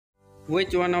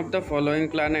Which one of the following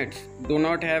planets do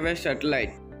not have a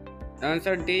satellite?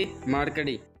 Answer D.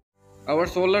 Mercury. Our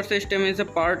solar system is a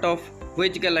part of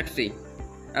which galaxy?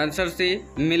 Answer C.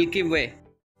 Milky Way.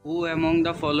 Who among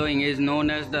the following is known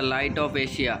as the Light of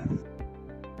Asia?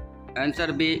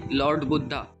 Answer B. Lord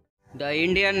Buddha. The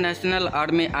Indian National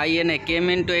Army INA came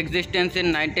into existence in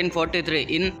 1943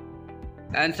 in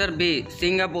Answer B.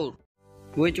 Singapore.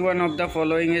 Which one of the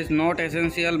following is not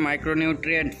essential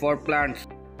micronutrient for plants?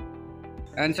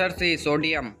 Answer C.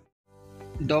 Sodium.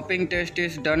 Doping test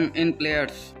is done in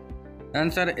players.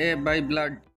 Answer A. By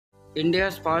blood.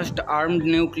 India's first armed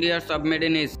nuclear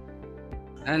submarine is.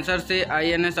 Answer C.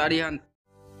 INS Arihant.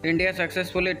 India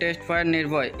successfully test fired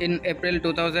Nirvoy in April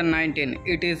 2019.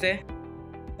 It is a.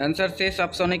 Answer C.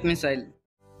 Subsonic missile.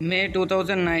 May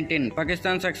 2019.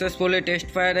 Pakistan successfully test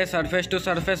fired a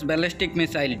surface-to-surface ballistic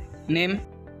missile. Name.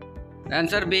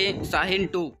 Answer B.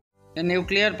 Shahin-2. A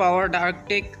nuclear-powered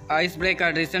Arctic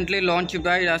icebreaker recently launched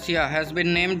by Russia has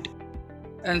been named.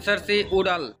 Answer C.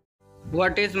 Ural.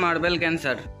 What is marble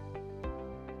cancer?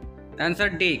 Answer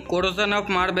D. Corrosion of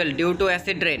marble due to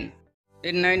acid rain.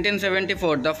 In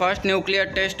 1974, the first nuclear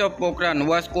test of Pokhran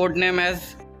was codenamed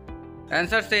as.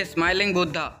 Answer C. Smiling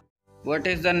Buddha. What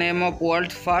is the name of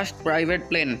world's first private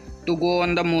plane to go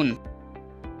on the moon?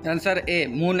 Answer A.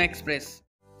 Moon Express.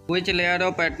 Which layer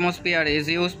of atmosphere is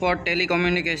used for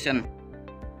telecommunication?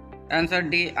 Answer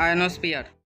D. Ionosphere.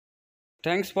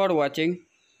 Thanks for watching.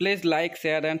 Please like,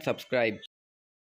 share and subscribe.